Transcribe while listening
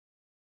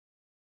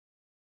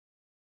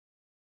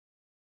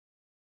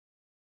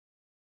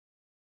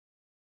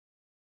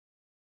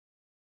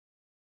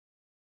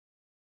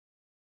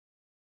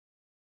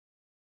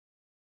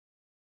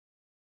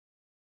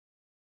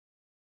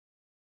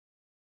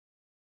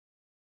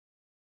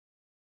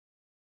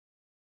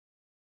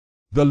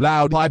The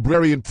Loud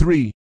Librarian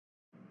 3.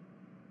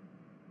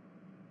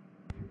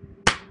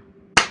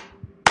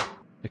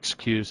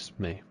 Excuse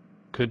me.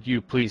 Could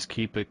you please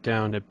keep it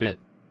down a bit?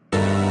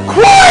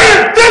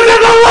 Quiet! This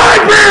is a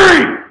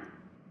library!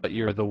 But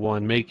you're the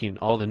one making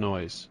all the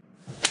noise.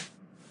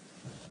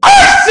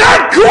 I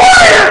said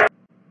quiet!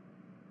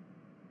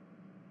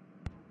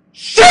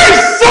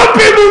 Sheesh, some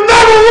people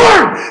never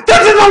learn!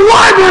 This is a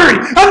library!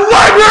 And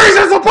libraries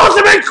are supposed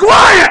to be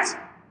quiet!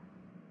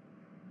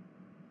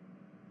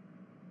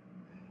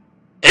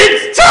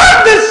 It's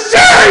time to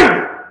shave!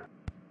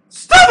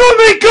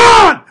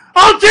 Plot-A-Gon!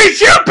 I'll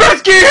teach you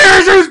pesky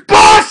ears who's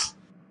boss!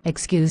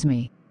 Excuse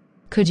me.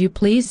 Could you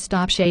please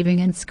stop shaving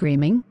and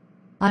screaming?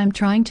 I'm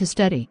trying to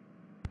study.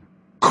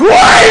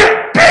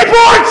 Quiet! People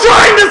are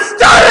trying to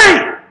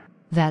study!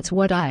 That's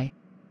what I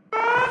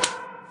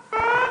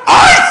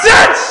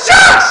said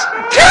shush!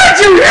 Can't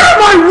you hear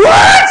my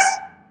words?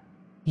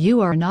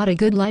 You are not a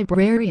good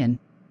librarian.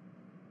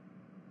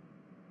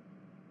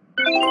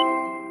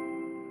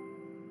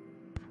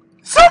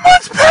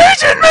 Someone's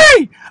paging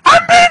me!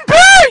 I'm being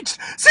paged!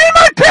 See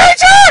my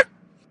pager?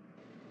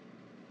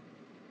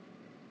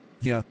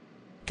 Yeah.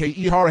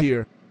 K.E.R.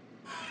 here.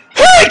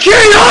 Hey,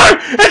 K.R!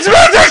 It's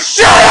Mr.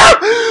 Shut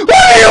Up!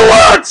 What do you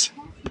want?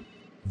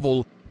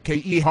 Well,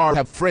 K.E.R.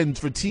 have friends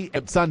for tea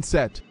at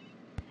sunset.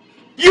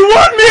 You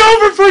want me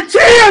over for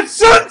tea at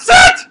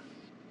sunset?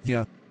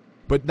 Yeah.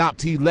 But not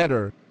tea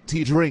letter,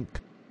 tea drink.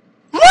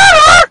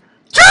 Letter?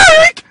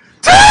 Drink?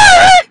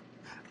 Tea?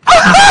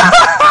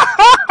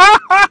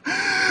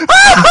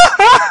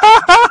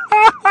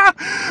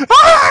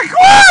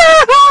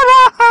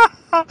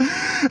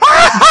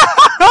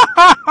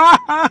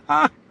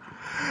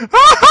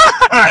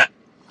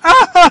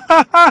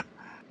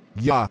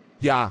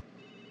 Yeah.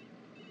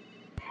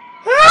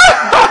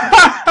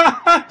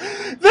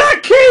 That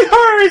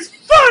K.R. is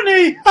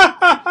funny!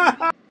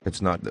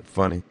 It's not that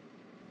funny.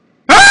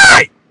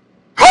 Hey!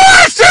 Who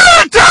is still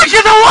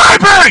attacking the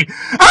library?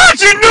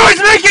 Aren't you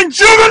noise-making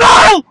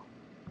juvenile?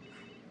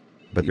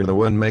 But you're the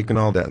one making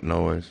all that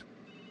noise.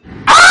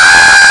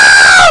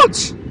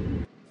 Ouch!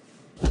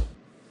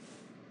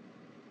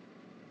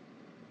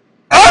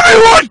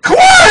 Everyone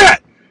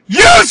quiet!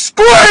 You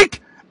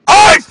squeak,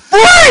 I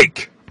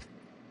freak!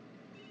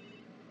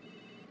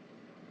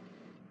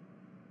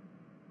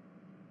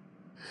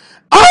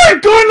 I'm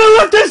going to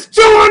lift this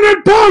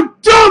 200-pound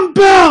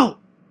dumbbell!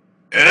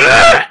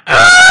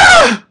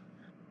 I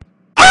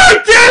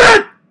did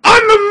it!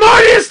 I'm the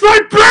mightiest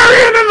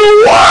librarian in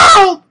the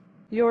world!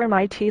 You're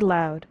mighty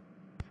loud.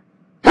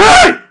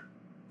 Hey!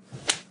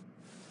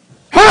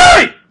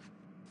 Hey!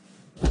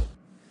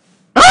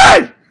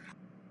 Hey!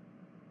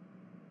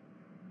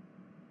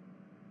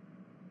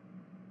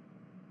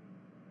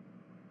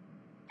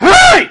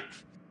 Hey!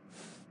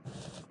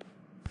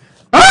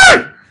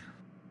 Hey!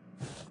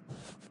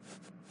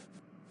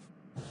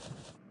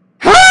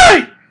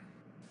 Hey!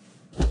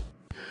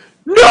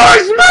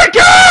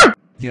 Noisemaker!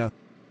 Yeah.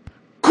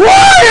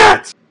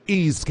 Quiet!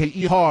 Ease,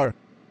 K.E.R.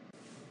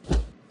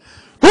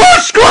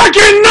 Who's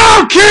squawking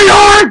now,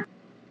 K.R.?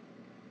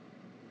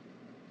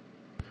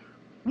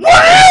 What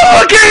are you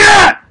looking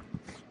at?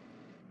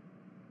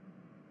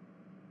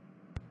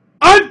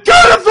 I'm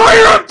gonna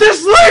fire up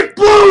this leaf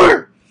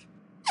blower!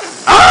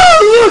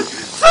 Oh, look!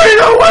 See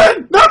the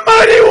wind! The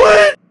mighty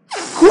wind!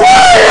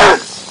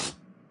 Quiet!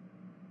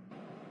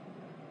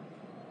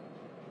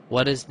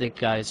 What is the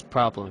guy's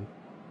problem?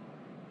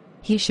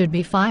 He should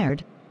be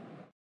fired.